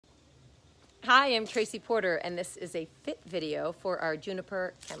Hi, I'm Tracy Porter, and this is a fit video for our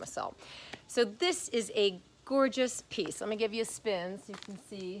Juniper camisole. So this is a gorgeous piece. Let me give you a spin so you can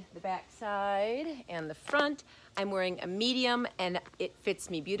see the back side and the front. I'm wearing a medium and it fits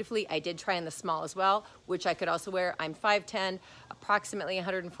me beautifully. I did try on the small as well, which I could also wear. I'm 5'10", approximately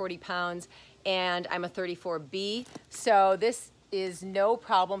 140 pounds, and I'm a 34B. So this is no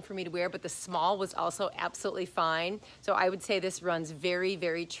problem for me to wear, but the small was also absolutely fine. So I would say this runs very,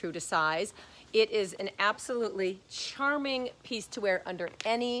 very true to size. It is an absolutely charming piece to wear under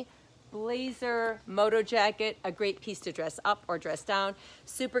any blazer, moto jacket, a great piece to dress up or dress down.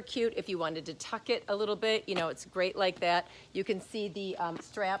 Super cute if you wanted to tuck it a little bit, you know, it's great like that. You can see the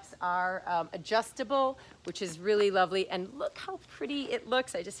straps are adjustable, which is really lovely. And look how pretty it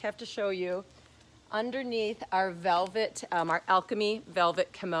looks. I just have to show you. Underneath our velvet, our Alchemy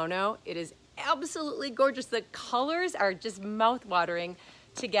velvet kimono, it is absolutely gorgeous. The colors are just mouth-watering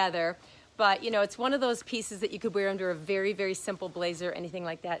together. But you know, it's one of those pieces that you could wear under a very, very simple blazer, anything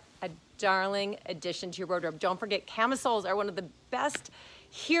like that. A darling addition to your wardrobe. Don't forget, camisoles are one of the best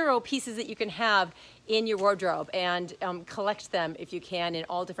hero pieces that you can have in your wardrobe, and collect them if you can in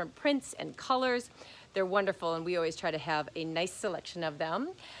all different prints and colors. They're wonderful, and we always try to have a nice selection of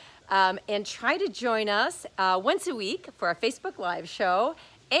them. And try to join us once a week for our Facebook Live show.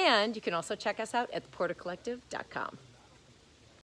 And you can also check us out at theportercollective.com.